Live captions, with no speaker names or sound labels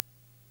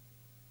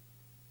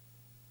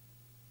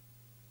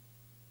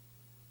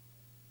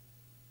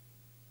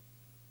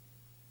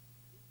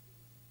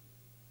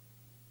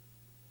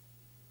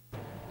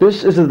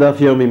This is the Daf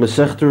Yomi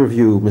Masechta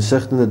Review,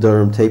 Masechta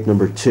Nedarim, tape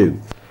number 2.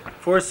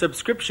 For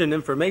subscription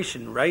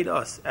information, write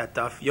us at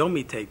Daf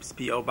Yomi Tapes,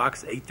 P.O.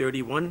 Box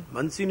 831,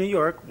 Muncie, New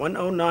York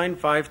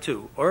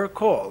 10952, or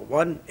call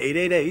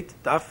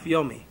 1-888-DAF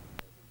Yomi.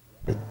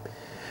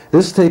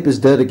 This tape is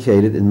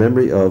dedicated in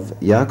memory of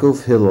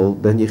Yaakov Hillel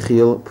ben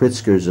Yechiel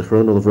Pritzker,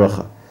 Zichrono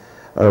Livracha.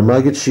 Our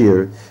Maggid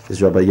Shir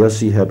is Rabbi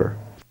Yossi Heber.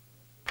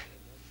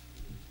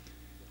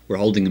 We're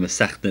holding a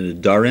Masechta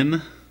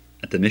Nedarim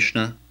at the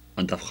Mishnah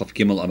on Daf Chav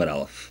Gimel Amud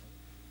Aleph.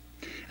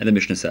 And the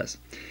Mishnah says,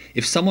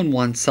 if someone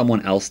wants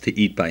someone else to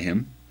eat by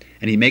him,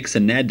 and he makes a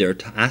neder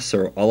to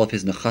aser all of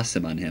his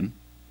nechasim on him,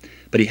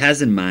 but he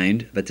has in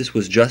mind that this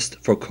was just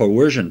for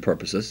coercion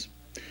purposes,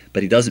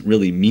 but he doesn't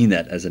really mean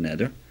that as a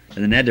neder,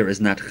 and the neder is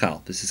not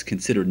chal. This is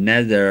considered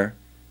neder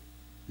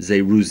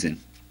zeiruzin,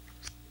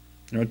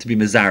 in order to be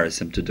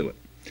mezaris him to do it.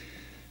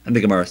 And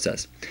the Gemara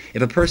says,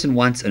 if a person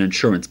wants an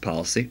insurance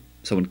policy,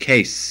 so in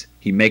case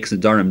he makes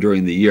nedarim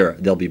during the year,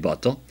 they'll be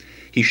batal,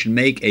 he should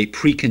make a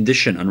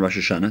precondition on Rosh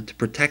Hashanah to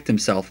protect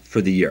himself for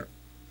the year.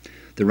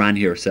 The Ran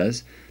here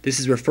says,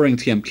 this is referring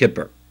to Yom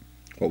Kippur,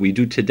 what we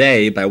do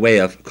today by way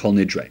of Kol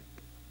Nidre.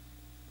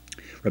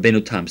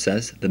 Rabbeinu Tam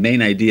says, the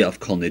main idea of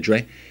Kol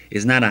Nidre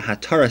is not a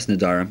hataras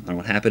nedarim on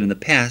what happened in the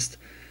past,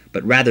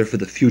 but rather for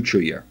the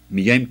future year.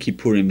 Miyom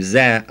Kippurim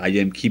zeh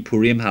ayom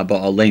Kippurim haba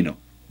aleinu,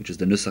 which is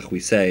the nusach we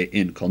say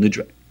in Kol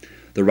Nidre.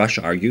 The Rosh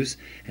argues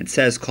and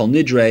says Kol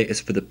Nidre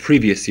is for the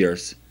previous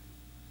year's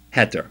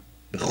heter.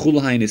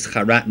 B'chulahain is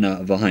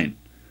charatna v'hain.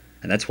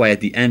 And that's why at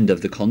the end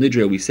of the Kol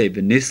Nidre we say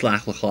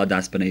v'nislach l'chol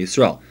das b'nei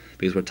Yisrael,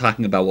 because we're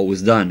talking about what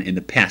was done in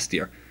the past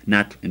year,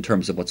 not in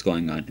terms of what's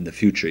going on in the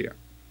future year.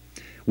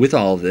 With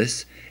all of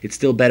this, it's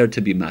still better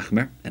to be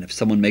machmer, and if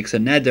someone makes a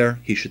neder,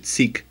 he should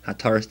seek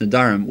hataras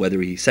nedarim, whether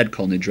he said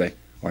Kol Nidre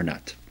or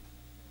not.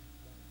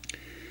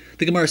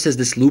 The Gemara says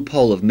this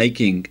loophole of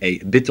making a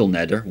bittul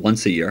neder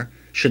once a year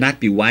should not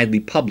be widely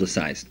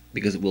publicized,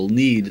 because it will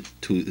lead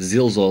to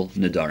zilzol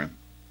nedarim.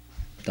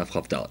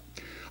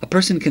 A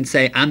person can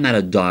say, I'm not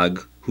a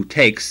dog who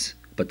takes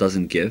but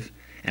doesn't give,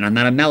 and I'm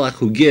not a melech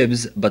who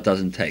gives but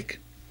doesn't take.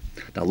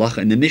 The halacha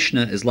in the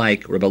Mishnah is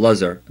like Rebbe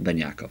Elazar ben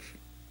Yaakov.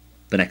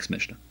 The next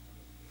Mishnah.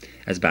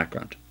 As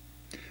background,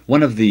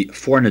 one of the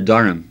 4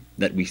 nedarim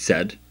that we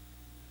said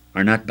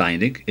are not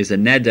binding is a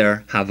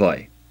neder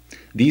havoi.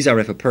 These are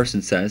if a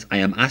person says, I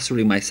am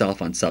assuring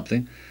myself on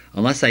something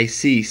unless I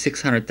see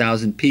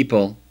 600,000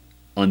 people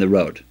on the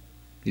road.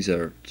 These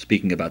are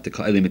speaking about the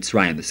Ka'ili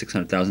Mitzrayim, the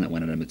 600,000 that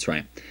went out of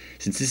Mitzrayim.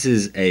 Since this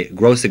is a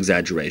gross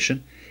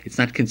exaggeration, it's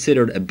not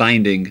considered a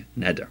binding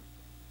neder.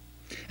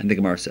 And the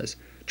Gemara says,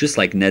 just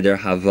like neder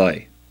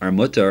havai are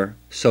mutter,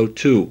 so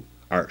too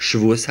are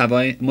shvuas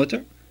havai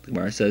mutter. The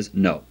Gemara says,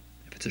 no.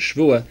 If it's a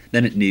shvua,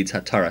 then it needs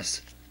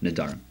hataras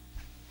nedarim.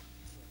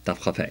 Daf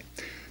Chafei.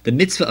 The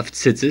mitzvah of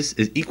tzitzis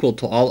is equal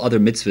to all other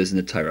mitzvahs in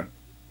the Torah.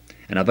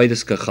 And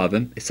avodas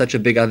kachavim is such a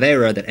big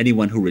avera that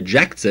anyone who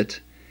rejects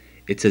it,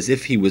 it's as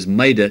if he was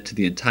maida to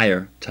the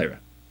entire Torah.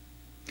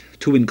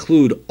 To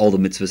include all the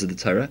mitzvahs of the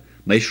Torah,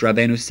 Moshe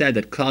Rabbeinu said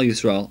that Klal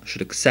Yisrael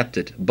should accept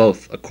it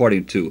both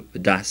according to the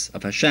das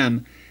of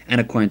Hashem and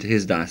according to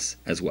his das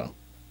as well.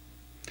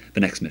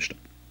 The next Mishnah.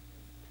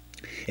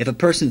 If a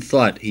person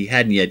thought he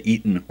hadn't yet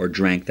eaten or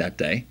drank that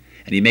day,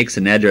 and he makes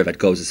a neder that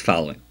goes as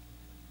following.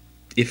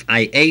 If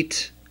I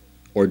ate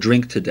or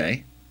drink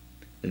today,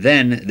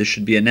 then there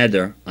should be a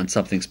neder on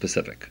something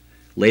specific.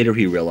 Later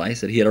he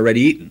realized that he had already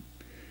eaten.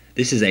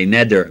 This is a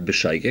neder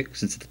b'shaygik,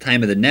 since at the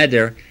time of the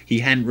neder, he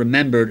hadn't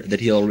remembered that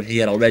he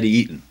had already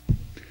eaten.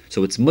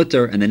 So it's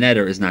mutter, and the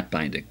neder is not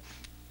binding.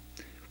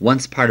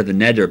 Once part of the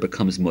neder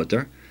becomes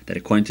mutter, then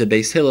according to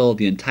Beis Hillel,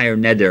 the entire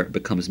neder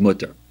becomes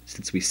mutter.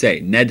 Since we say,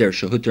 neder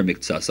shehuter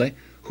miktsasai,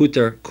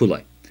 huter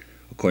kulai.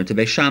 According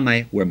to Beis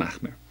Shammai, we're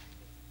machmer.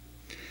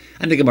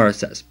 And the Gemara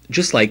says,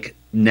 just like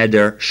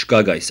neder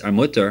shkagais are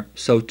mutter,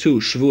 so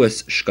too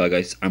shvuas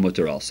shkagais are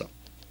mutter also.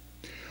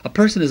 A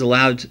person is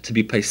allowed to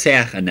be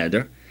peiseach a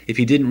neder if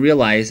he didn't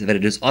realize that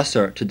it is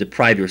asur to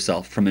deprive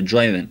yourself from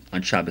enjoyment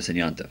on Shabbos and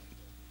Yom Tov.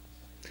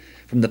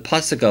 From the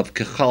pasuk of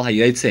Kechal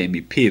hayotze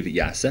mipiv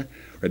yasa,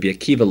 Rabbi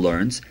Akiva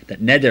learns that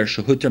neder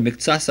shehuter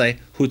miktsasai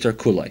huter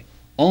kulai.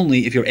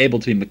 Only if you're able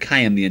to be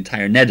mekayim the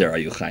entire neder are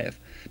you chayev.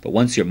 But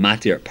once you're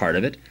matir part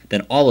of it,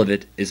 then all of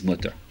it is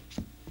mutter.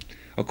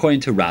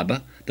 According to Rabbah,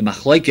 the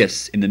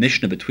machlokes in the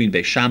Mishnah between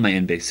Beis Shammai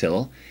and Beis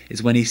Hillel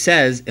is when he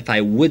says, if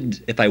I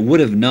would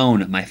have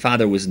known my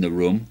father was in the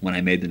room when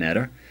I made the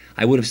neder,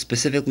 I would have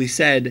specifically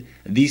said,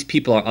 these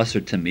people are usher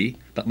to me,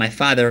 but my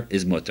father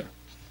is mutter.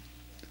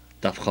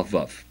 Daf Chav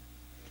Vav.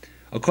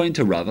 According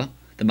to Rabbah,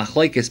 the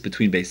machlokes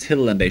between Beis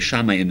Hillel and Beis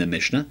Shammai in the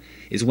Mishnah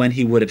is when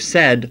he would have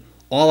said,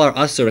 all are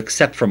usher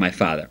except for my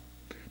father.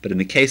 But in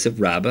the case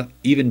of Rabbah,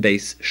 even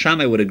Beis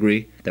Shammai would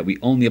agree that we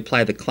only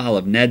apply the klal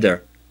of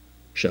neder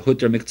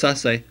shehuter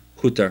miktsasai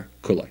huter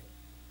kulai.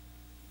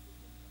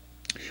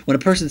 When a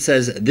person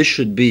says this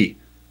should be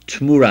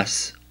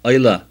tmuras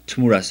oila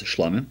tmuras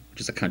shlamim, which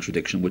is a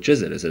contradiction, which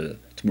is it? Is it a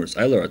tmuras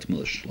oila or a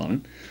tmuras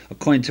shlamim?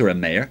 According to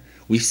Rameir,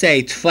 We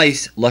say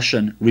tfais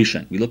lashon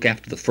rishon. We look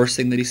after the first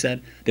thing that he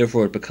said,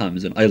 therefore it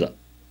becomes an oila.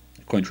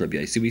 According to Rabbi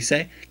Yossi, we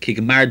say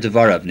kigmar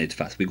devarav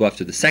nitfas. We go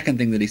after the second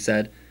thing that he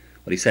said,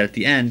 what he said at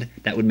the end,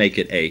 that would make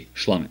it a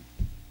shlomim.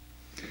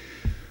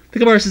 The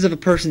Gemara says if a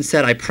person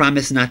said, I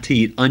promise not to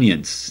eat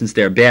onions since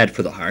they're bad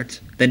for the heart,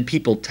 then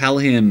people tell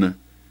him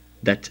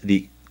that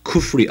the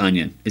kufri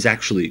onion is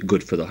actually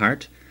good for the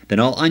heart, then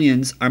all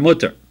onions are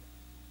mutter,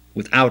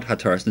 without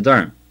hataras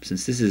nedarim,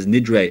 since this is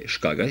nidre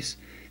shkagais,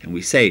 and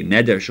we say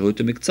neder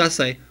shehuta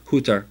miktsasai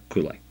hutar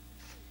kulai.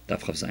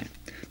 Daf Chav Zayin.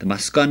 The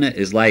maskana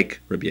is like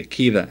Rabbi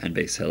Akiva and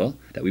Beis Hillel,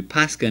 that we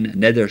paskin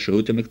neder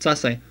shehuta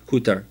miktsasai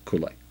hutar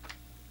kulai.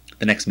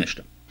 The next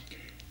Mishnah.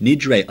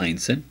 Nidre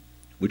einsin,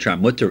 which are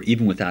mutter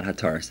even without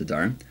hataras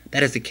nedarim,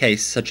 that is the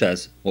case such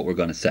as what we're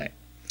going to say.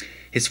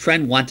 His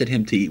friend wanted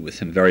him to eat with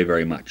him very,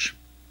 very much.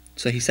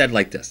 So he said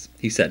like this.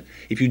 He said,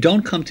 if you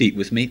don't come to eat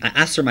with me,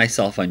 I aser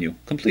myself on you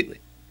completely.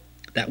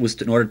 That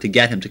was in order to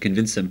get him, to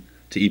convince him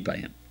to eat by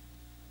him.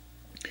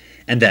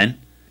 And then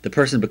the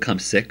person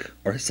becomes sick,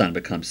 or his son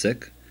becomes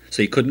sick,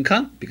 so he couldn't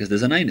come because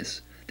there's an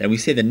einus. Then we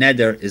say the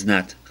neder is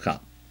not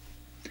chal.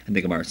 And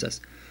the Gemara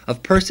says, a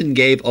person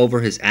gave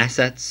over his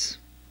assets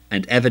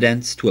and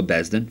evidence to a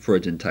bezdin for a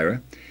din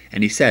Torah,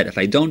 and he said, if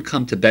I don't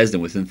come to bezdin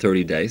within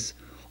 30 days,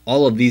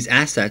 all of these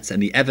assets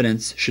and the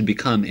evidence should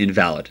become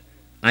invalid,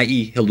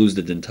 i.e. he'll lose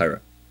the din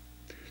Torah.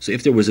 So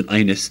if there was an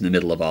einus in the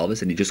middle of all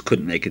this, and he just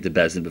couldn't make it to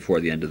bezdin before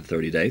the end of the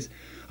 30 days,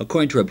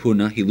 according to Rab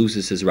Huna, he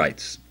loses his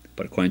rights.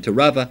 But according to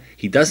Rava,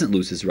 he doesn't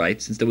lose his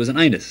rights since there was an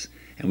einus,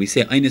 and we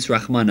say einus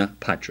rachmana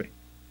patri.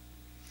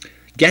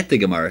 Get, the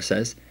Gemara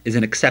says, is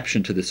an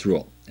exception to this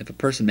rule. If a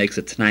person makes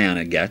a t'nai on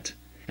a get,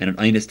 and an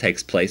einus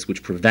takes place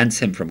which prevents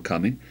him from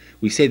coming,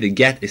 we say the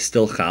get is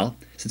still chal,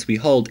 since we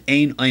hold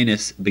ein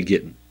einus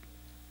begitten.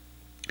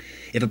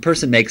 If a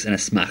person makes an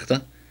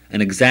asmachta,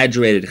 an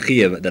exaggerated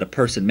chiyuv that a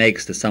person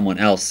makes to someone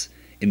else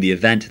in the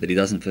event that he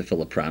doesn't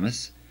fulfill a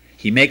promise,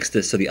 he makes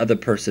this so the other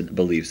person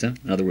believes him.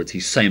 In other words,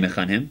 he's saimech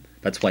on him.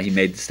 That's why he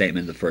made the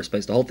statement in the first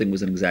place. The whole thing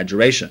was an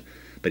exaggeration,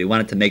 but he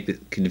wanted to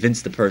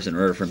convince the person in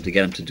order for him to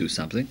get him to do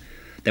something.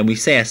 Then we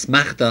say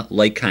asmachta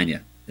like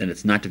kanya, then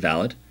it's not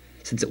valid,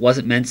 since it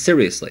wasn't meant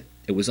seriously.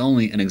 It was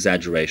only an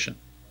exaggeration.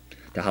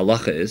 The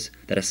halacha is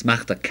that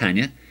asmachta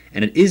kanya,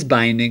 and it is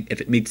binding if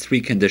it meets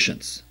three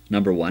conditions.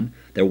 Number one,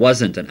 there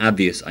wasn't an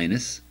obvious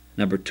einus.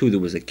 Number two, there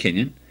was a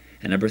kinyan.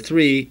 And number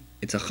three,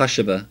 it's a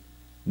chashava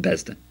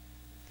bezdin.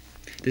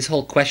 This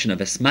whole question of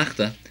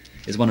esmachta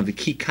is one of the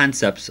key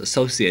concepts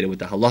associated with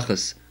the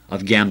halachas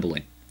of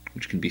gambling,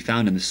 which can be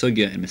found in the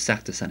sugya in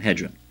Masechta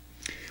Sanhedrin.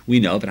 We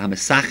know that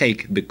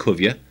hamasachek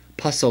bekuvya,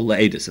 pasol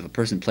le'edus. If a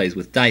person plays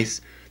with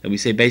dice, then we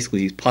say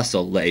basically he's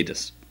pasol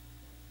le'edus.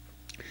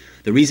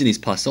 The reason he's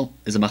pasol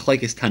is a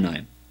machlekes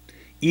tanaim.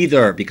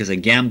 Either because a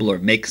gambler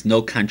makes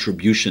no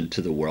contribution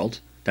to the world,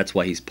 that's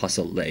why he's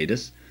pasol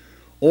le'edus,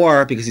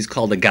 or because he's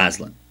called a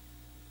gazlan.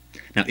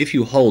 Now, if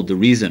you hold the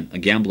reason a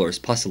gambler is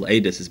pasol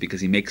le'edus is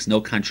because he makes no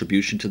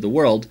contribution to the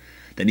world,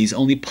 then he's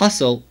only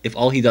pasol if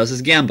all he does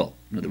is gamble.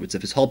 In other words,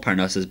 if his whole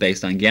parnasa is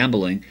based on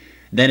gambling,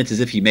 then it's as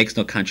if he makes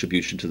no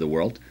contribution to the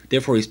world,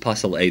 therefore he's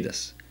pasol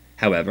le'edus.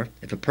 However,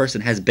 if a person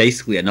has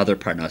basically another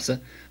parnasa,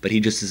 but he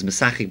just is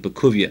mesachik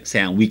bekuvya, say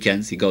on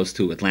weekends he goes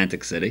to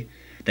Atlantic City,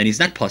 then he's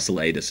not pasol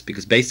le'edus,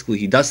 because basically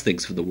he does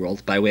things for the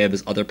world by way of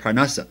his other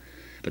parnasa.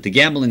 But the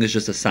gambling is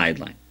just a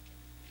sideline.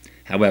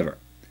 However,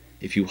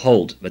 if you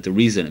hold that the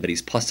reason that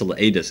he's pasol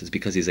le'edus is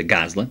because he's a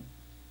gazlan,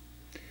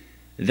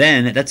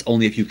 then that's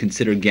only if you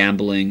consider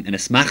gambling an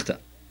esmachta.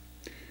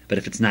 But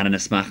if it's not an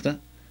esmachta,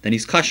 then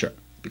he's kosher,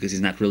 because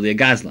he's not really a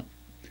gazlan.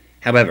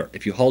 However,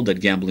 if you hold that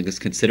gambling is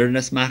considered an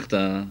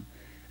esmachta,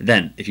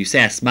 then if you say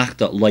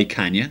esmachta loy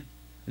kanya,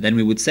 then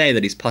we would say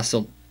that he's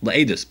pasol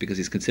le'edus, because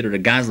he's considered a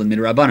gazlan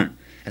midrabanan.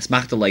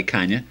 Esmachta loy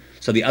kanya,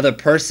 so the other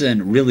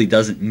person really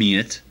doesn't mean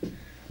it.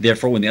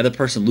 Therefore, when the other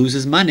person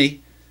loses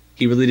money,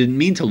 he really didn't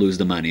mean to lose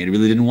the money, and he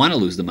really didn't want to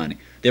lose the money.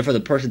 Therefore, the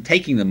person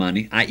taking the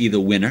money, i.e. the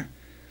winner,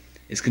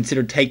 is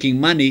considered taking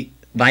money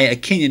via a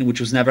kinyan which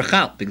was never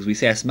chal, because we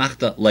say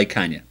asmachta loy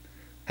kanya.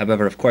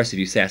 However, of course, if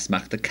you say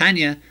asmachta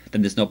kanya,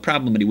 then there's no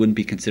problem, but he wouldn't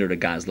be considered a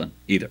gazlan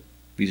either.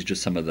 These are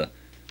just some of the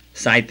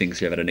side things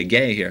here, but a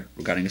negay here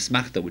regarding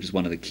asmachta, which is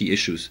one of the key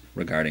issues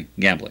regarding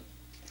gambling.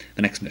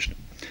 The next Mishnah.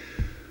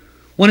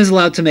 One is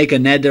allowed to make a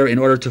neder in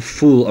order to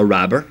fool a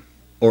robber,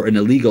 or an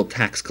illegal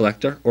tax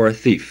collector, or a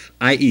thief,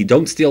 i.e.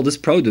 don't steal this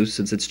produce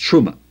since it's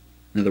truma.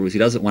 In other words, he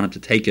doesn't want him to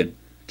take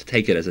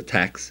it as a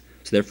tax,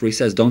 so therefore he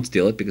says don't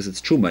steal it because it's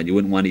truma and you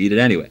wouldn't want to eat it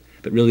anyway.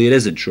 But really it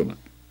isn't truma.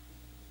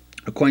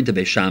 According to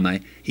Beis Shammai,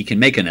 he can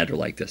make a neder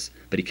like this,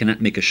 but he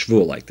cannot make a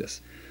shvuah like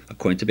this.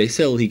 According to Beis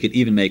Hillel, he could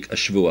even make a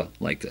shvuah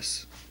like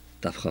this.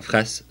 Daf Chav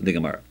Ches, the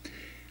Gemara.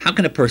 How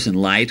can a person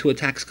lie to a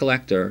tax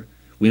collector?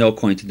 We know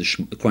according to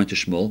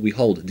Shmuel, we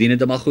hold dina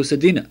de malchusa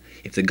dina.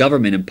 If the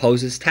government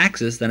imposes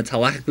taxes, then it's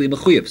halachically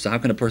mechuyev. So how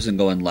can a person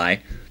go and lie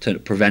to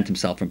prevent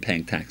himself from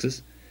paying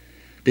taxes?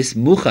 This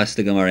muchas,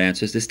 the Gemara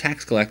answers, this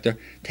tax collector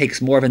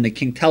takes more than the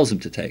king tells him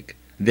to take.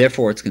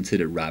 Therefore, it's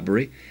considered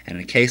robbery. And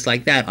in a case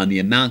like that, on the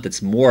amount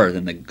that's more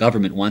than the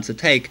government wants to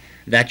take,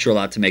 that you're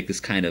allowed to make this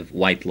kind of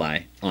white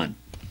lie on.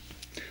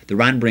 The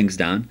Ran brings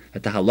down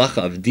that the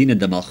halacha of Dina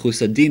de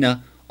Malchusa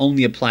Dina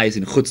only applies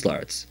in Chutz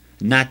La'aretz,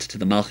 not to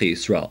the Malchi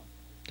Yisrael.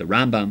 The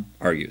Rambam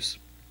argues.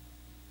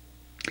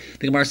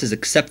 The Gemara says,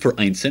 except for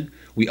Einstein,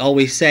 we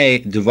always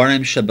say,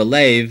 Devarim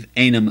shebelev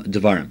einam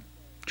devarim.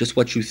 Just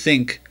what you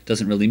think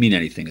doesn't really mean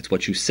anything. It's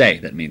what you say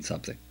that means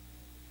something.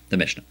 The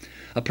Mishnah.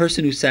 A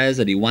person who says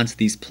that he wants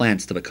these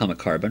plants to become a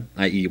carbon,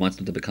 i.e. he wants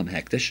them to become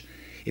hektish,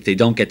 if they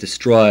don't get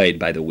destroyed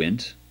by the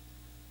wind,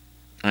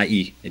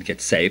 i.e. it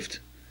gets saved.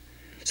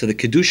 So the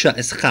kedusha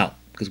is chal,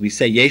 because we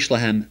say yesh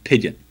lahem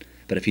pidyon.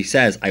 But if he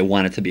says, I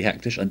want it to be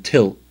hektish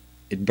until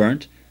it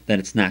burnt, then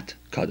it's not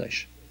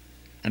kadosh.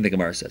 And the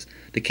Gemara says,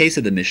 the case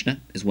of the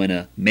Mishnah is when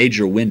a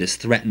major wind is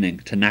threatening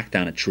to knock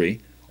down a tree,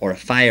 or a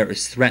fire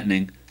is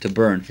threatening to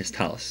burn his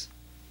talis.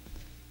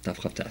 Daf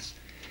Chavtes.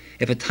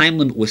 If a time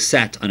limit was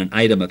set on an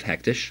item of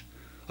hektish,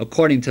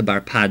 according to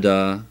Bar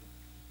Pada,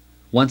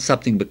 once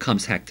something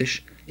becomes hektish,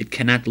 it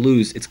cannot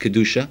lose its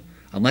kedusha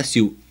unless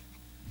you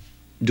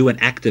do an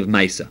active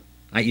maisa,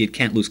 i.e. it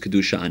can't lose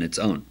kedusha on its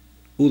own.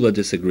 Ula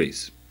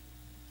disagrees.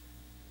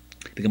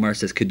 The Gemara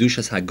says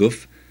kedushas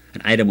haguf,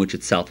 an item which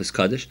itself is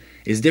kaddish,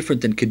 is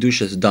different than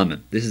kedushas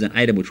damim. This is an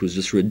item which was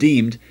just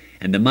redeemed,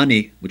 and the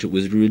money which it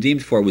was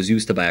redeemed for was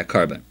used to buy a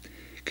carbon.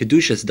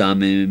 Kedushas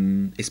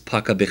damim is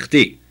paka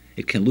bichti.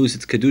 It can lose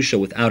its kedusha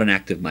without an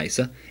active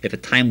maisa if a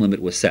time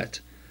limit was set.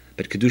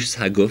 But kedushas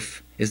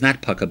haguf is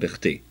not paka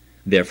bichti.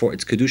 Therefore,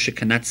 its kedusha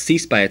cannot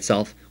cease by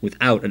itself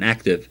without an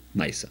active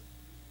maisa.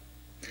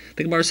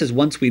 The Gemara says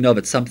once we know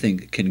that something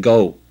can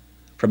go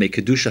from a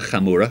kedusha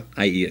chamura,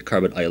 i.e. a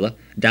carbon ayla,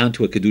 down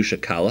to a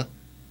kedusha kala,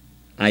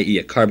 i.e.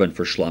 a carbon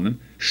for shlamim,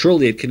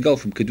 surely it can go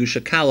from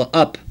kedusha kala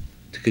up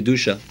to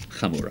kedusha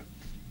chamura.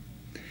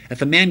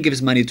 If a man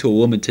gives money to a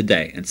woman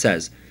today and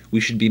says, we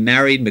should be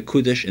married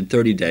mekudesh in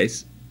 30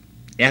 days,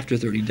 after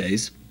 30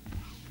 days,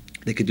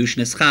 the kedusha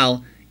is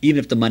chal, even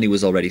if the money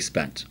was already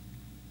spent.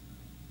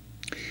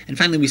 And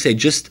finally we say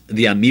just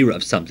the amira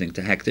of something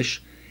to hektish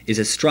is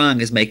as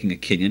strong as making a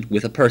kinyan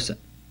with a person.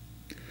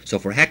 So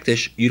for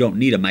hektish, you don't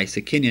need a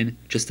ma'aseh kinyan,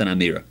 just an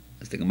amira.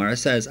 As the Gemara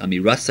says,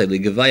 amirasai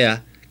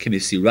ligavaya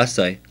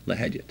kimisirasai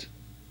lehedyet.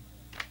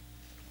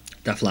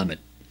 Daf Lamed.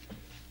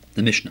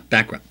 The Mishnah.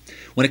 Background.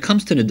 When it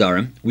comes to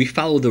nedarim, we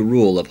follow the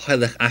rule of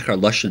halech achar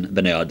lashon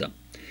b'nei adam.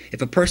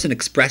 If a person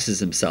expresses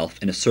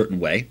himself in a certain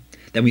way,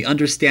 then we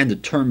understand the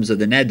terms of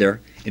the neder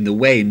in the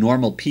way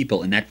normal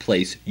people in that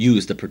place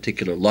use the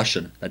particular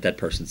lashon that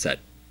person said.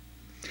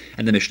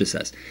 And the Mishnah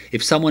says,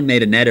 if someone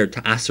made a neder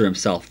to aser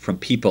himself from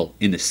people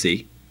in the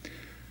sea,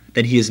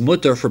 then he is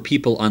mutter for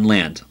people on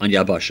land, on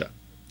Yabasha.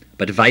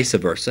 But vice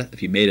versa, if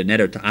he made a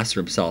neder to aser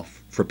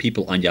himself for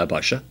people on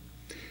Yabasha,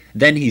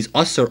 then he's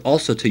aser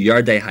also to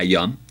Yardei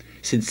Hayam,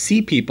 since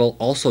sea people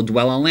also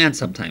dwell on land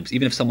sometimes,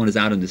 even if someone is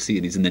out in the sea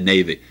and he's in the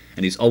Navy,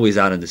 and he's always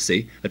out in the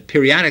sea, but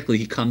periodically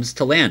he comes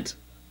to land,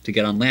 to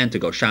get on land, to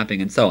go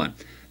shopping, and so on.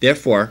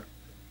 Therefore,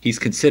 he's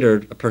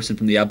considered a person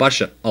from the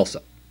Yabasha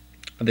also.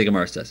 And the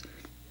Gemara says,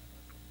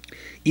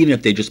 even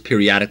if they just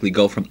periodically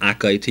go from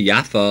Akai to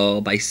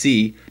Yafo by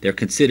sea, they're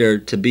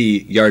considered to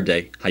be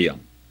Yardei Hayom.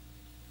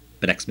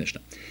 The next Mishnah.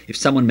 If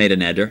someone made a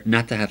neder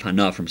not to have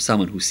hana from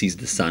someone who sees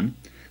the sun,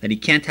 then he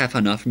can't have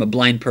hana from a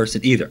blind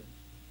person either.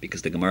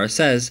 Because the Gemara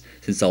says,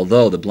 since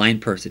although the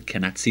blind person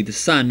cannot see the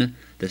sun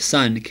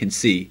can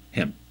see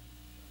him.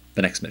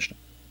 The next Mishnah.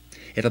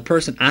 If a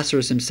person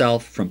asers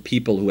himself from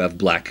people who have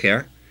black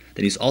hair,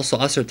 then he's also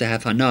aser to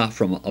have hana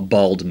from a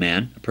bald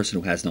man, a person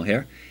who has no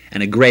hair,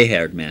 and a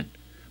gray-haired man.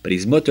 But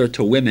he's mutter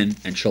to women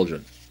and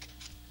children.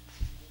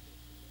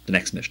 The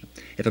next Mishnah.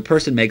 If a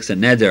person makes a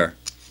neder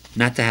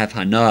not to have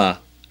hana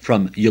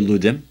from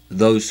Yeludim,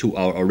 those who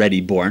are already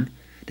born,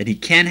 then he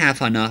can have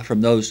hana from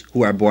those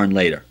who are born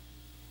later,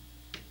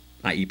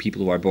 i.e.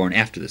 people who are born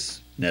after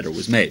this neder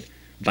was made.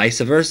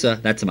 Vice versa,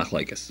 that's a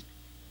machlokes.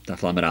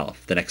 Daf Lamed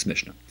Aleph, the next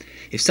Mishnah.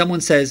 If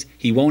someone says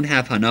he won't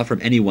have hana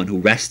from anyone who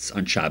rests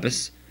on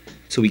Shabbos,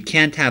 so he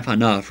can't have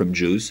hana from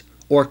Jews,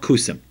 or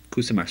kusim.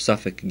 Kusim are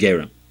Suffolk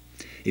gerim.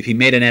 If he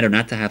made an neder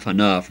not to have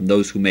hana from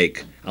those who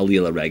make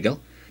aliyah regel,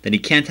 then he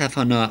can't have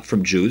hana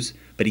from Jews,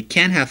 but he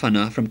can have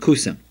hana from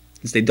kusim,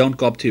 since they don't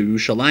go up to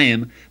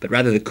Yerushalayim, but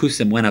rather the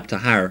kusim went up to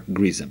Har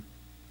Grizim.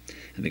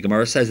 And the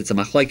Gemara says it's a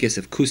machlokes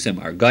if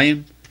kusim are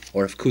goyim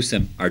or if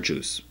kusim are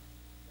Jews.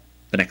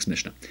 The next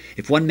Mishnah.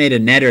 If one made a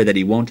neder that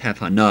he won't have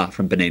hana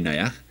from Bnei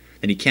Noach,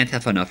 then he can't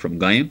have hana from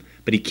goyim,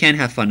 but he can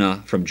have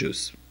hana from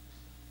Jews.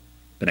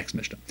 The next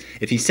Mishnah.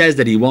 If he says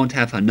that he won't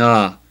have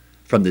hana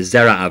from the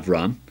Zera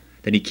Avram,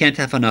 then he can't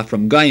have hana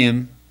from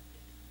goyim,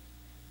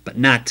 but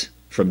not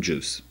from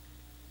Jews.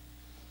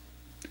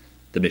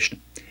 The Mishnah.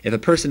 If a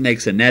person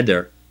makes a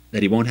neder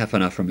that he won't have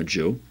hana from a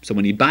Jew, so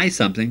when he buys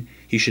something,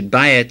 he should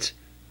buy it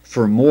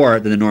for more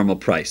than the normal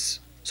price,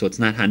 so it's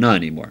not hana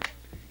anymore.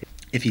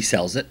 If he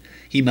sells it,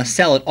 he must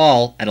sell it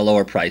all at a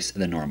lower price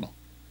than normal.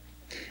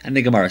 And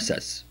the Gemara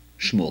says,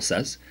 Shmuel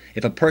says,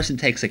 If a person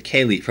takes a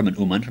keli from an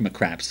uman, from a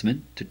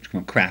craftsman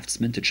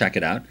to check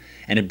it out,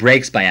 and it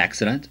breaks by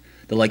accident,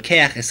 the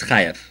lakeach is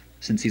chayev,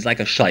 since he's like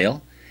a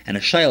shayel, and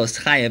a shayel is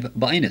chayev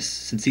ba'inus,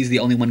 since he's the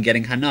only one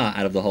getting hana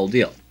out of the whole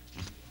deal.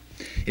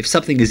 If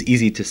something is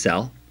easy to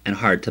sell and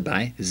hard to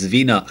buy,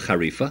 zvina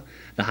charifa,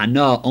 the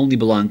hana only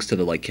belongs to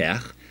the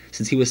lakeach,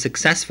 since he was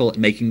successful at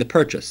making the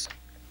purchase.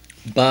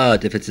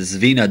 But if it's a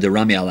zvina de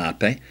rami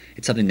alape,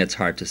 it's something that's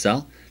hard to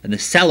sell, then the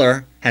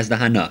seller has the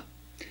hana.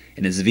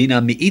 In a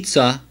zvina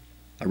mi'itza,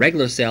 a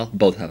regular sale,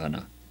 both have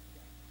hana.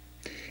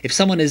 If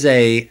someone is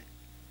a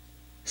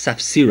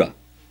safsira,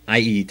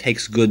 i.e.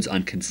 takes goods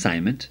on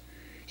consignment,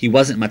 he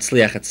wasn't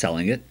matzliach at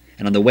selling it,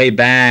 and on the way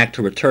back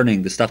to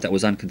returning the stuff that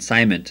was on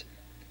consignment,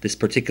 this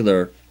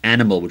particular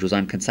animal which was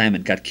on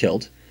consignment got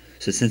killed,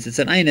 so since it's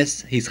an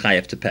einus, he's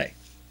chayev to pay.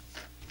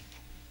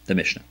 The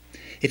Mishnah.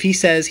 If he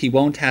says he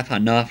won't have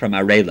hana from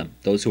arelim,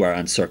 those who are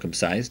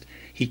uncircumcised,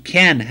 he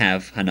can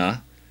have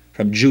hana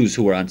from Jews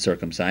who are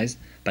uncircumcised,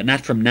 but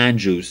not from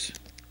non-Jews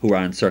who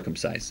are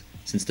uncircumcised,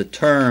 since the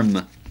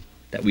term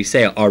that we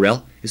say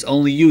arel is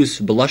only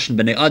used b'lashon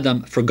b'nei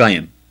adam for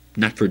goyim,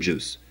 not for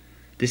Jews.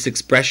 This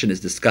expression is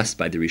discussed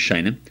by the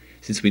Rishonim,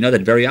 since we know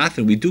that very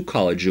often we do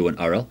call a Jew an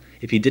arel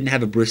if he didn't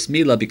have a bris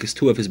milah because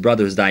two of his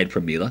brothers died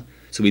from milah,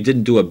 so we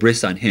didn't do a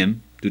bris on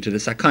him due to the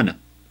sakana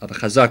of a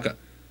chazaka.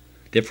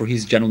 Therefore,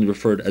 he's generally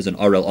referred as an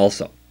arel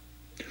also.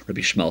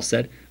 Rabbi Shmuel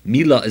said,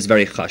 milah is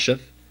very chashav,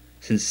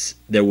 since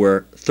there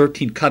were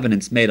 13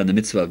 covenants made on the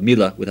mitzvah of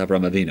milah with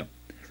Avraham Avinu.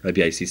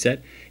 Rabbi Yossi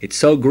said, it's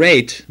so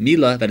great,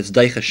 milah, that it's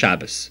daicha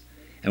Shabbos,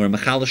 and we're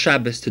machal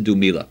Shabbos to do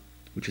milah,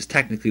 which is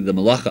technically the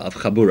malacha of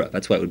chabura.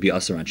 That's why it would be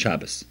asur on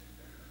Shabbos.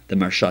 The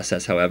Marsha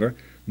says, however,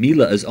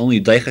 milah is only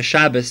daicha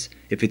Shabbos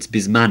if it's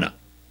bismana,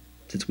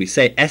 since we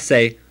say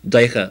esei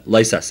daicha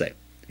leisasei.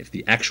 If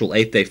the actual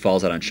 8th day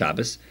falls out on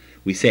Shabbos,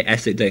 we say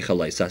esei daicha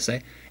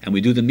leisasei, and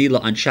we do the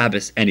milah on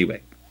Shabbos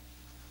anyway.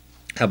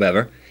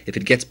 However, if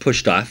it gets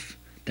pushed off,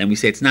 then we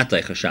say it's not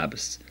daicha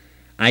Shabbos,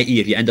 i.e.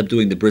 if you end up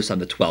doing the bris on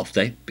the 12th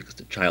day, because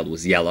the child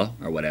was yellow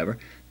or whatever,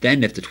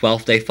 then if the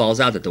 12th day falls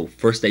out, that the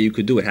first day you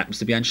could do it happens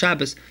to be on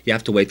Shabbos, you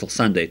have to wait till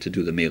Sunday to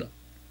do the milah.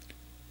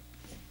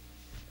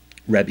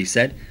 Rebbe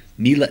said,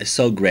 milah is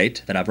so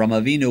great that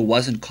Avraham Avinu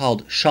wasn't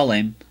called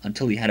shalem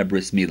until he had a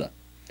bris milah.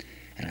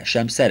 And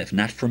Hashem said, if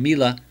not for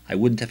milah, I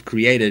wouldn't have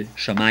created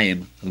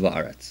shamayim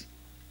va'aretz.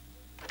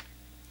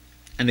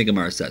 And the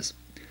Gemara says,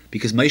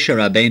 because Moshe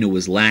Rabbeinu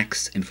was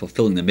lax in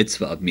fulfilling the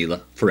mitzvah of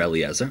milah for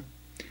Eliezer,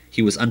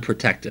 he was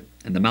unprotected,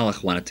 and the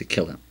Malach wanted to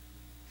kill him.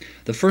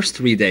 The first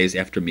 3 days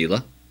after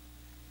milah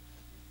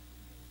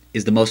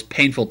is the most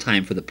painful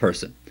time for the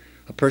person.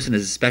 A person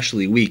is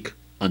especially weak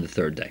on the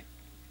 3rd day.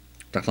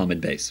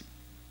 Taflamid Beis.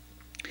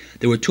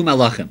 There were 2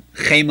 malachim,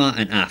 Chema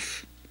and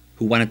Af,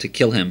 who wanted to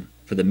kill him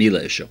for the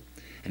milah issue,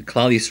 and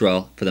Klal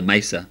Yisrael for the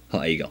Maisa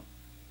Ha'egel.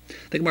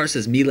 The Gemara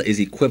says milah is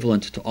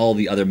equivalent to all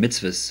the other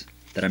mitzvahs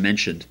that are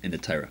mentioned in the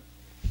Torah.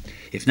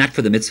 If not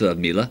for the mitzvah of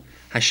milah,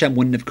 Hashem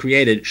wouldn't have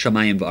created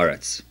Shamayim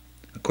v'aretz.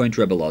 According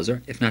to Rebbe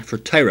Lazar, if not for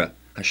Torah,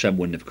 Hashem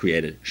wouldn't have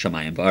created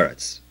Shamayim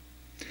v'aretz.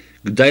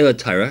 G'dayla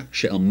Torah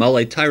she'el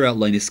malay Torah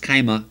lo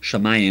niskaima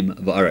Shamayim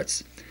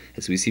v'aretz,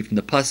 as we see from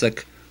the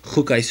pasuk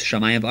Chukais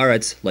Shamayim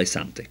v'aretz lo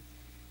samti.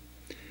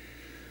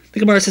 The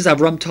Gemara says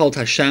Avram told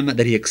Hashem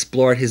that he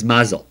explored his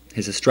mazel,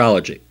 his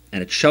astrology,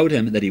 and it showed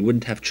him that he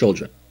wouldn't have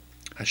children.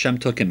 Hashem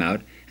took him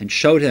out and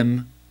showed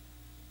him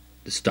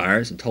the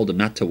stars and told him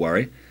not to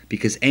worry,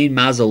 because ein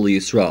mazel li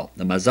Yisrael,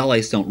 the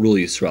mazalais don't rule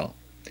Yisrael.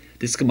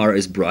 This Gemara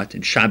is brought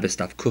in Shabbos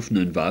Daf Kuf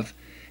Nun Vav,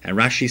 and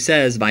Rashi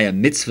says via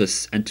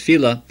mitzvahs and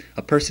tefillah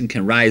a person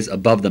can rise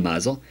above the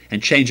mazel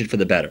and change it for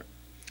the better.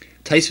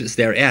 Taisvus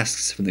there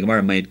asks from the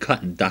Gemara made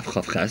cut in Daf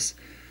Chav Ches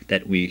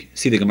that we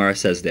see the Gemara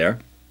says there,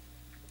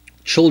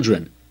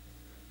 children,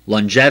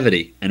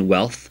 longevity, and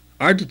wealth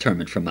are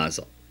determined from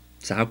mazel.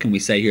 So how can we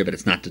say here that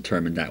it's not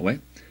determined that way?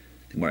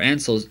 The Gemara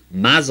answers,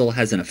 mazel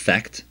has an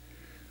effect,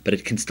 but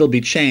it can still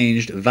be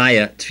changed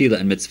via tefillah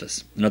and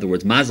mitzvahs. In other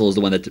words, mazel is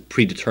the one that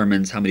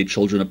predetermines how many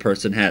children a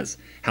person has,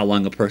 how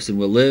long a person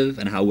will live,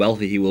 and how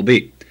wealthy he will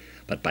be.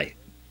 But by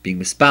being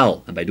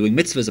mispal and by doing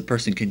mitzvahs, a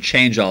person can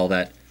change all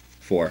that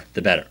for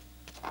the better.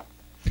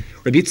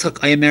 Rabbi Yitzchak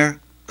Ayamer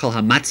kol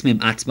hamatzmim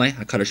atzmai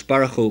HaKadosh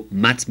Baruch Hu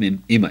matzmim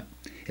imai.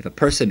 If a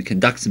person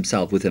conducts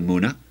himself with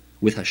emunah,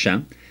 with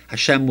Hashem,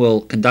 Hashem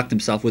will conduct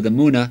himself with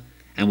emunah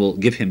and will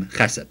give him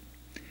chesed.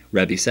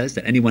 Rebbe says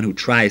that anyone who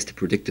tries to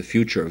predict the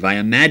future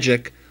via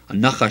magic, a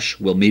nachash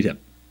will meet him.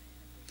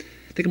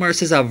 The Gemara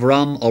says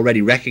Avram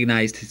already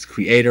recognized his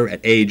creator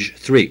at age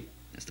 3.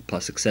 As the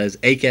pasuk says,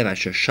 Ekev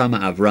asher shama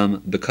Avram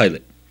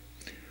b'koilin.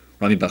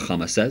 Rami Bar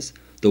Chama says,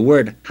 the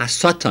word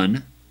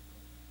hasatan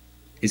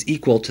is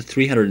equal to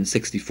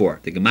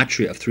 364, the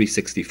gematria of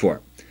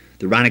 364.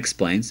 The Ran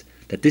explains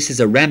that this is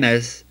a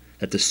remez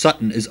that the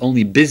Satan is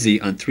only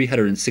busy on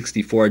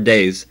 364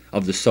 days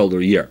of the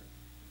solar year,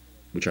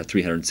 which are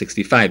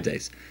 365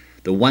 days.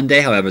 The one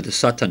day, however, the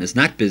Satan is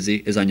not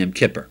busy is on Yom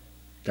Kippur.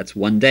 That's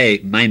one day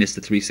minus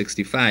the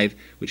 365,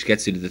 which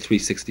gets you to the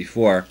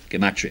 364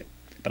 gematria.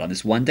 But on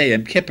this one day,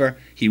 Yom Kippur,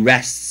 he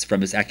rests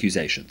from his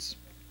accusations.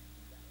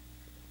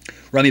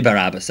 Rami bar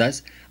Abba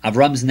says,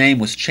 Avram's name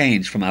was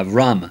changed from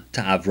Avram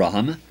to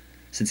Avraham,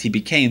 since he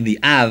became the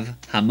Av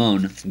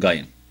Hamon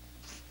Goyim.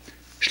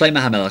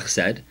 Shlomo HaMelech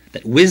said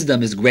that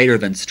wisdom is greater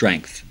than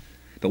strength,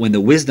 but when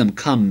the wisdom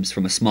comes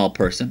from a small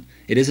person,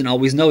 it isn't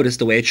always noticed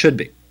the way it should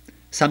be.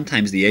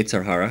 Sometimes the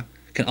Yetzer Hara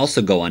can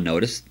also go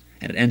unnoticed,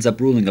 and it ends up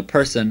ruling a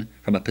person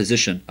from a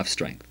position of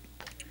strength.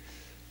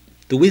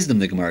 The wisdom,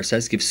 the Gemara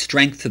says, gives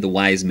strength to the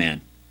wise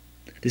man.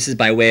 This is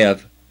by way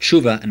of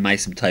tshuva and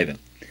ma'asim tovim.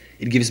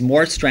 It gives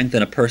more strength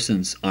than a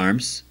person's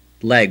arms,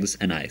 legs,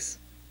 and eyes.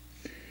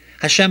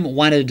 Hashem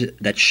wanted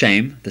that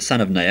Shem, the son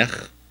of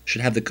Noach,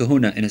 should have the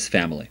kahuna in his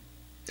family.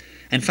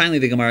 And finally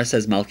the Gemara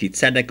says Malki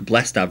Tzedek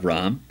blessed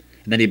Avraham,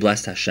 and then he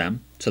blessed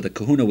Hashem, so the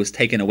kahuna was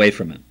taken away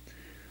from him.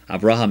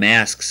 Avraham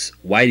asks,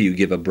 why do you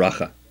give a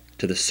bracha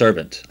to the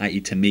servant,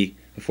 i.e. to me,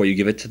 before you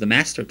give it to the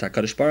master, to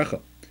HaKadosh Baruch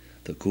Hu?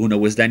 The kahuna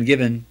was then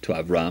given to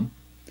Avraham,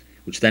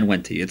 which then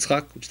went to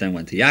Yitzchak, which then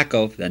went to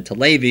Yaakov, then to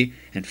Levi,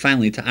 and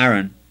finally to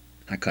Aaron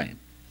HaKohen.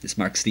 This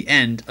marks the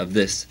end of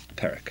this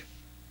parak.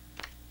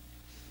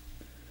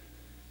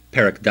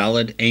 Parak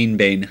Daled Ein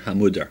Bein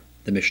Hamudar,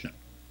 the Mishnah.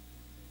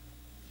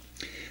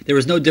 There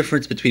is no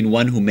difference between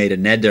one who made a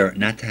neder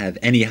not to have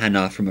any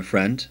hana from a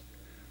friend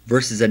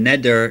versus a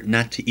neder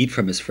not to eat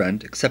from his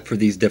friend, except for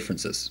these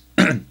differences.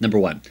 Number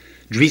one,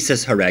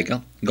 drisas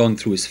harega, going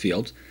through his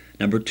field.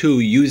 Number two,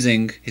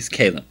 using his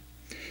kalim.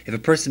 If a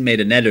person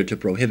made a neder to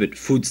prohibit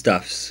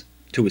foodstuffs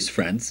to his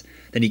friends,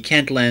 then he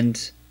can't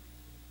lend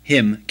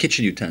him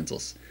kitchen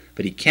utensils,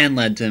 but he can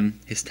lend him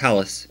his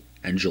talis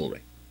and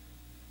jewelry.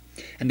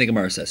 And the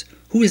Gemara says,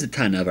 who is the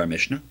Tana of our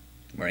Mishnah?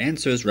 Our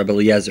answer is Rabbi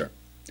Eliezer,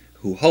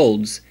 who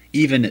holds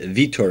even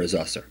vitor is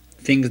aser.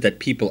 Things that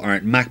people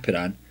aren't makpid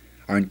on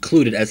are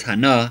included as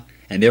hana,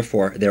 and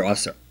therefore they're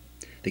aser.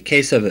 The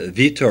case of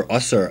vitor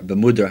aser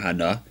b'mudar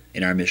hana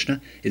in our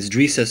Mishnah is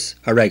drisas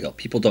haregel.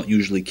 People don't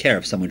usually care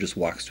if someone just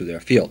walks through their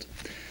field.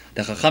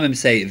 The Chachamim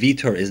say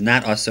vitor is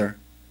not aser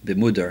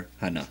b'mudar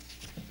hana.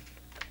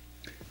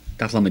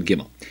 Daf Lamed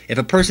Gimel. If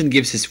a person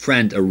gives his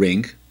friend a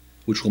ring,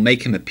 which will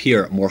make him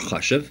appear more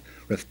chashiv,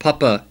 Rav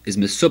Papa is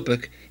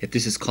misupik if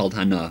this is called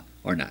hana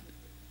or not.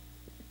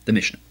 The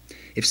Mishnah.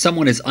 If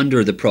someone is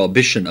under the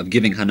prohibition of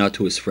giving hana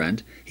to his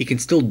friend, he can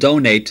still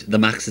donate the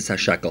machzis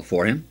hashekel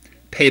for him,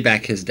 pay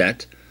back his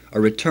debt,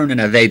 or return an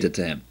aveda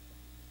to him.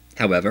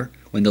 However,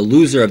 when the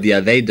loser of the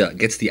aveda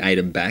gets the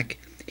item back,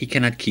 he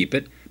cannot keep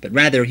it, but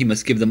rather he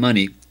must give the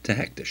money to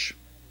hektish.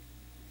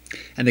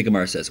 And the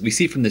Gemara says, we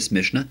see from this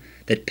Mishnah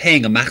that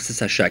paying a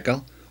machzis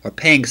hashekel, or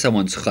paying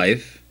someone's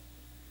chayv,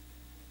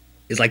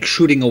 is like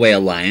shooting away a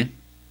lion,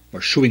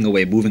 or shooing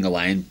away, moving a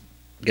lion,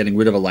 getting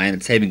rid of a lion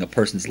and saving a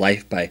person's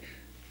life by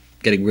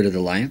getting rid of the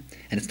lion,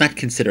 and it's not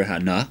considered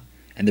hana,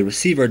 and the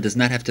receiver does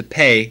not have to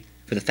pay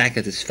for the fact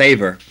that his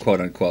favor,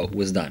 quote-unquote,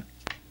 was done.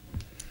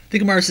 The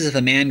Gemara says if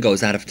a man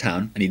goes out of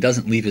town and he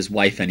doesn't leave his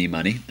wife any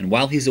money, and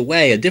while he's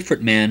away, a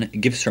different man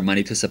gives her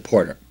money to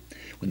support her.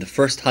 When the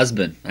first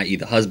husband, i.e.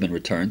 the husband,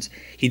 returns,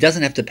 he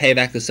doesn't have to pay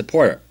back the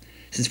supporter,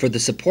 since for the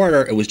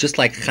supporter it was just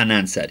like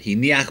Hanan said, Hi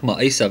niach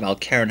ma'isav al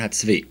karen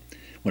hatzvi.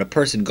 When a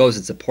person goes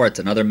and supports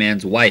another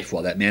man's wife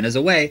while that man is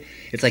away,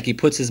 it's like he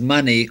puts his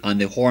money on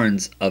the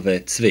horns of a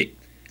tzvi.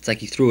 It's like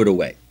he threw it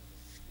away.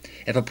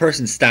 If a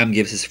person stam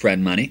gives his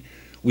friend money,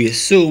 we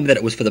assume that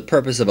it was for the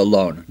purpose of a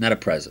loan, not a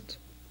present.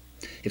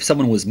 If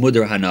someone was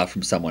mudar hana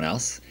from someone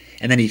else,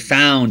 and then he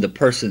found the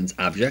person's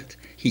object,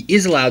 he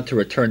is allowed to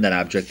return that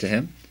object to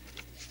him,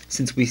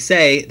 since we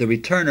say the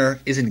returner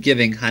isn't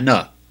giving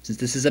hana, since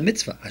this is a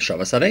mitzvah,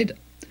 hashavas aveda.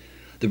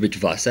 The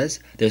Ritva says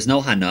there's no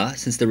hana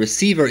since the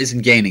receiver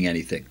isn't gaining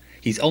anything.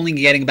 He's only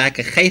getting back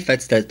a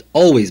chayfetz that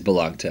always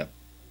belonged to him.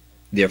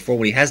 Therefore,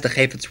 when he has the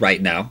chayfetz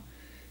right now,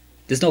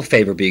 there's no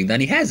favor being done.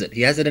 He has it.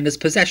 He has it in his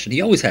possession.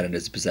 He always had it in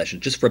his possession.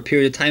 Just for a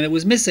period of time it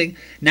was missing.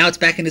 Now it's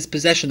back in his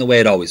possession the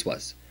way it always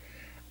was.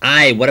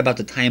 What about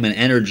the time and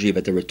energy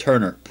that the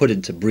returner put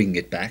into bringing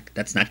it back?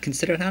 That's not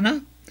considered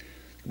hana?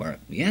 Well,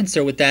 we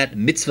answer with that,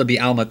 mitzvah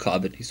bi'alma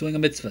ka'abed. He's doing a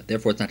mitzvah.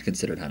 Therefore, it's not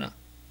considered hana.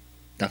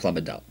 Daf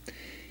Lamed Dal.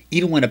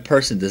 Even when a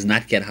person does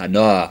not get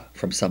hana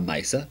from some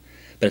maisa,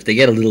 but if they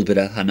get a little bit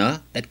of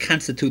hana, that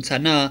constitutes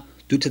hana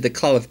due to the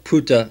klal of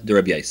pruta de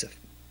Rabbi Yosef.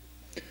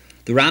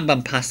 The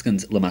Rambam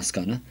paskins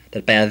lemaskana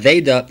that by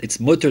aveda it's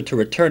mutter to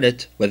return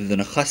it whether the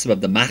nechasim of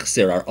the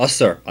machzir are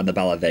osir on the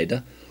bal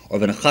aveda or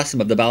the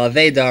nechasim of the bal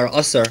aveda are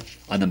osir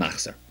on the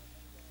machzir.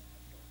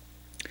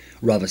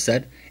 Rava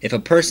said, if a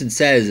person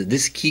says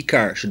this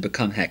kikar should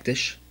become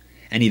hektish,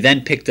 and he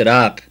then picked it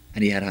up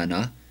and he had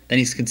hana, then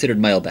he's considered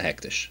mayil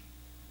behektish.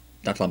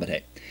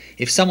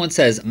 If someone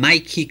says, my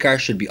kikar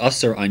should be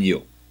usr on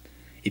you,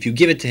 if you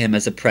give it to him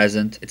as a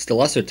present, it's still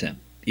usr to him,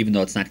 even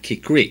though it's not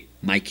kikri,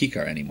 my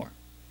kikar anymore.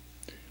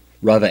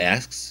 Rava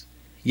asks,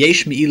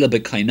 yesh me'ila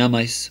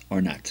b'kainamais or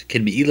not?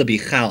 Can me'ila be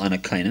chal on a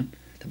kainam?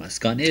 The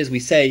maskan is, we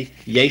say,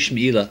 yesh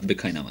me'ila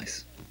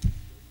b'kainamais.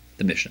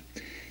 The Mishnah.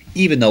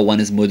 Even though one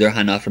is mudar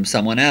hana from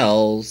someone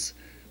else,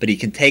 but he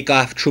can take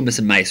off trumas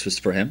and maisros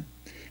for him,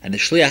 and the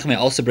shliach may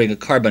also bring a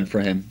carbon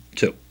for him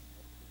too.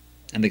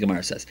 And the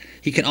Gemara says,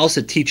 he can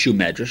also teach you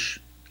medrash,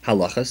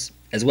 halachas,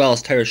 as well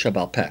as Torah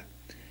Shabbal Peh.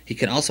 He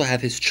can also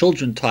have his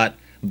children taught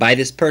by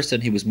this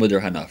person he was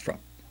Mudar Hana from.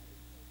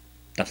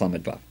 Daf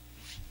Lamed Vav.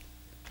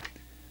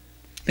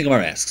 The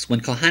Gemara asks,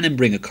 when Kohanim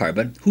bring a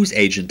carbon, whose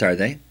agent are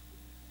they?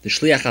 The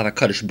Shliach of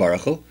HaKadosh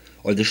Baruch Hu,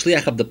 or the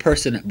Shliach of the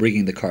person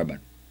bringing the carbon?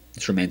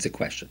 This remains a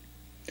question.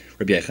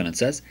 Rabbi Yochanan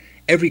says,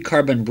 every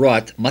carbon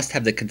brought must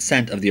have the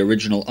consent of the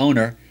original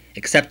owner,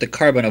 except the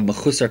carbon of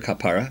Mechusar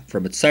Kapara, for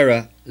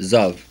Mitzara,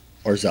 Zav,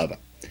 or Zava.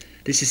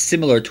 This is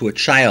similar to a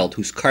child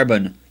whose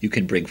carbon you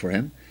can bring for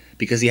him,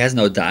 because he has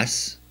no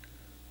das,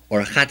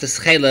 or a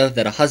Chatas Chelev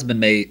that a husband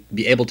may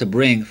be able to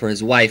bring for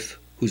his wife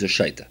who's a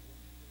Shaita.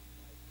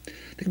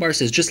 The Gemara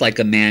says, just like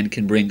a man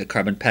can bring a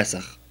carbon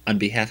Pesach on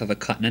behalf of a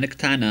Katan and a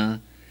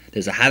Ketana,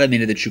 there's a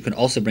Havamina that you can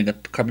also bring a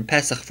carbon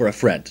Pesach for a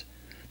friend.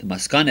 The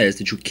Maskana is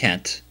that you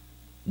can't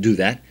do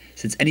that,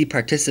 since any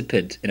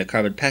participant in a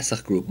carbon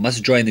Pesach group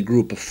must join the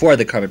group before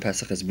the carbon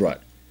Pesach is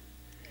brought,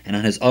 and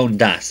on his own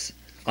das.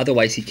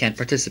 Otherwise, he can't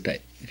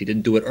participate. If he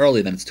didn't do it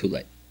early, then it's too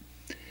late.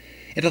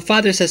 If a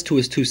father says to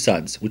his two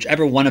sons,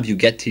 whichever one of you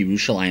get to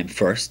Yerushalayim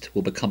first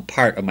will become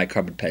part of my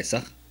carbon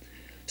Pesach,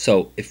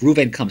 so if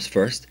Reuven comes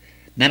first,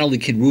 not only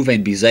can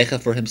Reuven be Zeicha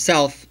for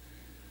himself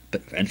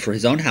and for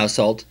his own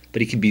household,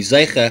 but he can be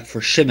Zeicha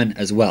for Shimon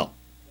as well.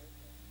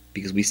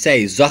 Because we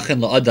say,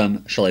 Zachin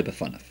la'adam shalei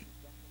b'fanav.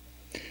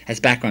 As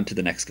background to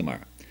the next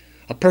Gemara.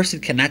 A person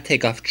cannot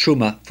take off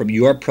Truma from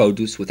your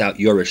produce without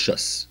your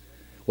rishus.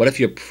 What if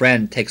your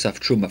friend takes off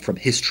Truma from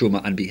his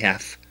Truma on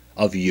behalf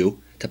of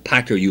you, to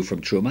pater you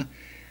from Truma?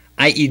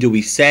 I.e., do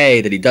we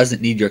say that he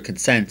doesn't need your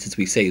consent since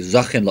we say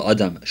Zachin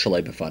la'adam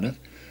shalei b'fanav?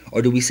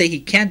 Or do we say he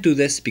can't do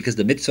this because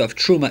the mitzvah of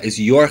Truma is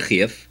your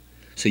chiyuv,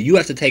 so you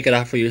have to take it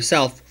off for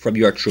yourself from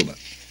your Truma?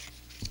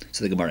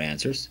 So the Gemara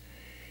answers,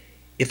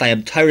 if I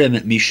am Tarim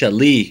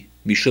Mishali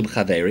Mishum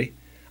Chaveri,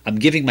 I'm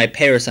giving my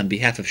Paris on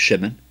behalf of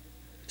Shimon,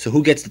 so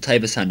who gets the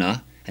Taivas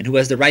Hana, and who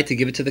has the right to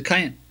give it to the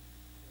Kayan?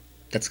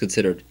 That's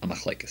considered a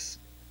machlekes.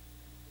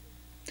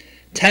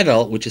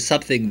 Tevel, which is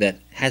something that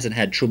hasn't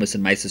had Trumas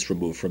and Mises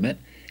removed from it,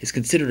 is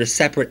considered a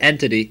separate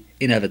entity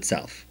in of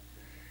itself.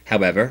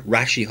 However,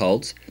 Rashi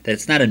holds that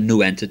it's not a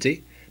new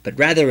entity, but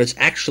rather it's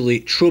actually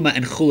Truma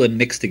and Chulin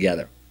mixed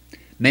together.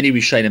 Many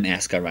Rishonim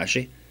ask our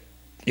Rashi,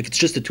 if it's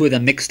just the two of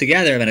them mixed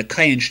together, then a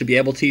Kayan should be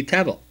able to eat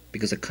Tevel,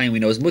 because a Kayan we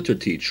know is mutter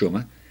to eat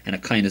Truma, and a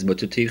Kayan is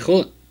mutter to eat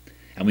Chulin.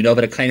 And we know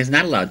that a Kayan is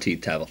not allowed to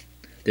eat Tevel.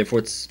 Therefore,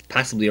 it's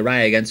possibly a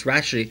raya against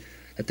Rashi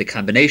that the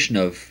combination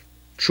of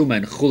Truma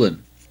and Chulin,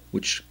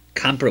 which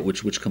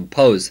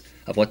compose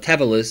of what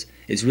Tevel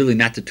is really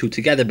not the two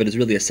together, but is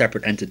really a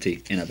separate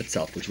entity in of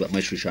itself, which is what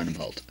Moshe Rishonim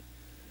hold.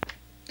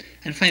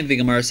 And finally, the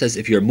Gemara says,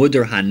 if you're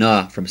Mudar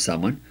Hana from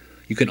someone,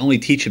 you can only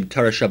teach him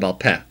Torah Shabbal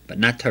Peh, but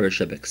not Torah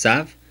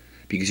Shabbal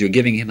because you're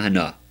giving him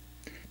Hana.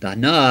 The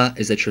Hana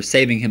is that you're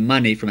saving him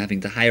money from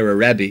having to hire a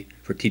Rebbe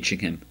for teaching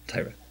him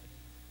Torah.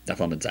 Daf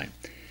Lamed Zayin.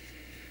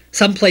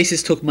 Some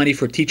places took money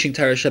for teaching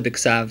Torah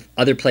Shabbal,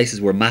 other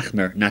places were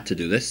machmer not to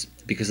do this,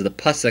 because of the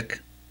pasuk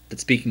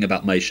that's speaking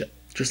about Moshe.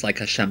 Just like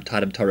Hashem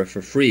taught him Torah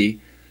for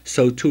free,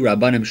 so too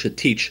Rabbanim should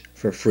teach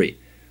for free.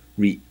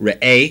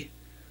 Re'eh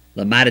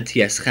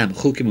lamadati eschem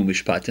chukim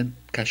u'mishpatim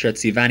kasher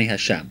tzivani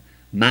Hashem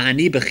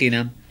ma'ani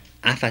bechinam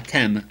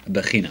afatem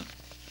bechinam.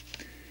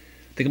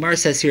 The Gemara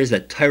says here is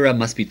that Torah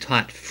must be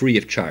taught free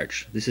of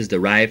charge. This is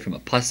derived from a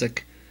pasuk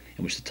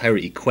in which the Torah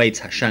equates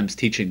Hashem's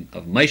teaching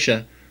of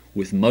Moshe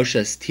with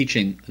Moshe's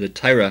teaching the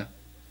Torah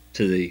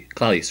to the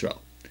Klal Yisrael.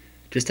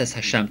 Just as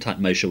Hashem taught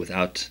Moshe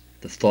without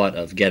the thought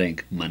of getting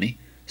money,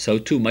 so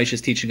too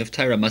Moshe's teaching of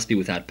Torah must be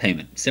without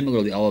payment.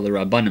 Similarly, all of the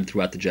Rabbanim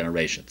throughout the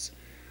generations.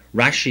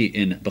 Rashi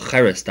in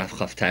Becheres Daf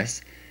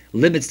Chavtes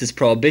limits this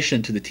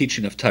prohibition to the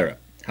teaching of Torah.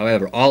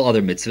 However, all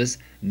other mitzvahs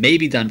may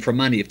be done for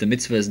money if the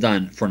mitzvah is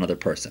done for another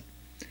person.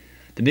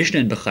 The Mishnah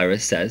in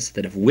Becheres says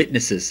that if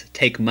witnesses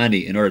take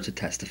money in order to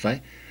testify,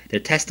 their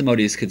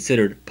testimony is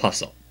considered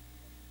pasul.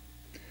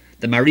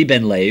 The Mari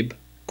ben Leib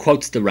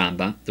quotes the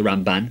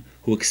Ramban,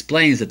 who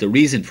explains that the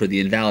reason for the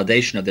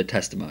invalidation of their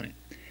testimony.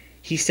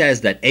 He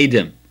says that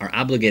Eidim are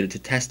obligated to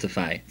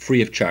testify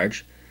free of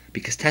charge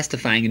because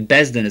testifying in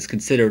Bezdin is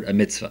considered a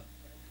mitzvah.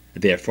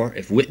 Therefore,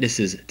 if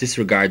witnesses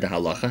disregard the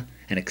halacha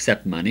and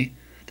accept money,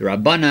 the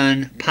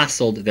Rabbanan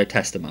pasuled their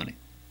testimony.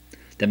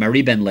 The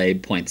Mari ben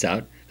Leib points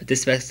out that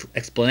this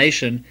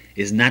explanation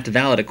is not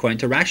valid according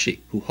to Rashi,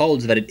 who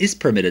holds that it is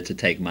permitted to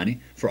take money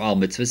for all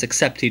mitzvahs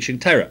except teaching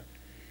Torah.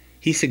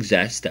 He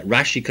suggests that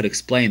Rashi could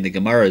explain the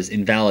Gemara's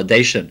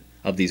invalidation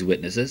of these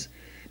witnesses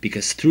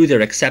because through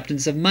their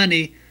acceptance of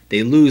money,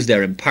 they lose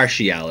their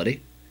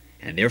impartiality,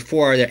 and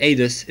therefore their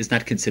edus is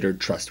not considered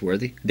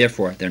trustworthy,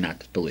 therefore they're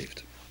not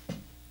believed.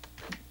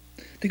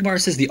 The Gemara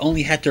says the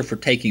only heter for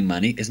taking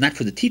money is not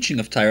for the teaching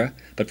of Torah,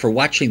 but for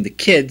watching the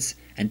kids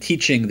and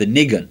teaching the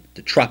nigun,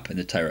 the trup in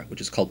the Torah,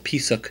 which is called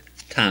pisuk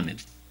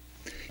tamin.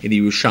 In the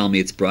Yerushalmi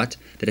it's brought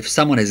that if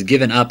someone has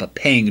given up a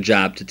paying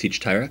job to teach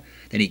Torah,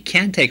 then he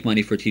can take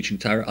money for teaching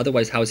Torah,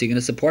 otherwise how is he going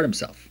to support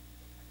himself?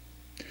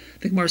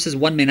 The Gemara says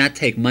one may not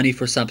take money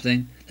for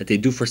something that they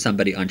do for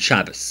somebody on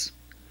Shabbos.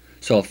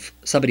 So if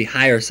somebody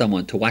hires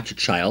someone to watch a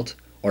child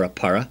or a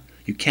para,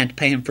 you can't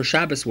pay him for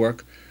Shabbos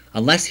work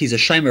unless he's a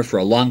shomer for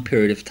a long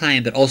period of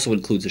time that also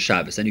includes a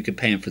Shabbos, and you can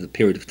pay him for the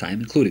period of time,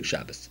 including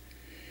Shabbos.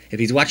 If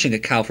he's watching a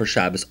cow for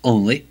Shabbos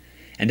only,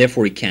 and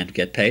therefore he can't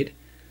get paid,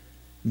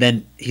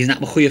 then he's not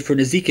mechuyev for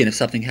nezikin if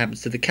something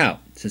happens to the cow.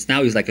 Since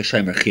now he's like a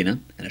shomer chinam,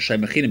 and a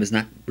shomer chinam is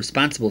not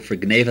responsible for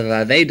gneva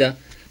v'aveda,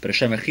 but a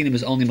shomer chinam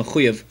is only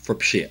mechuyev for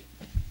pshia.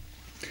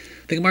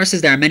 The Gemara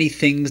says there are many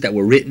things that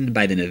were written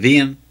by the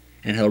Nevi'im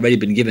and had already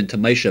been given to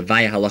Moshe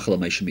via halacha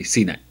l'Moshe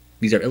Sinai.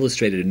 These are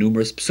illustrated in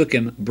numerous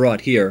psukim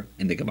brought here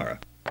in the Gemara.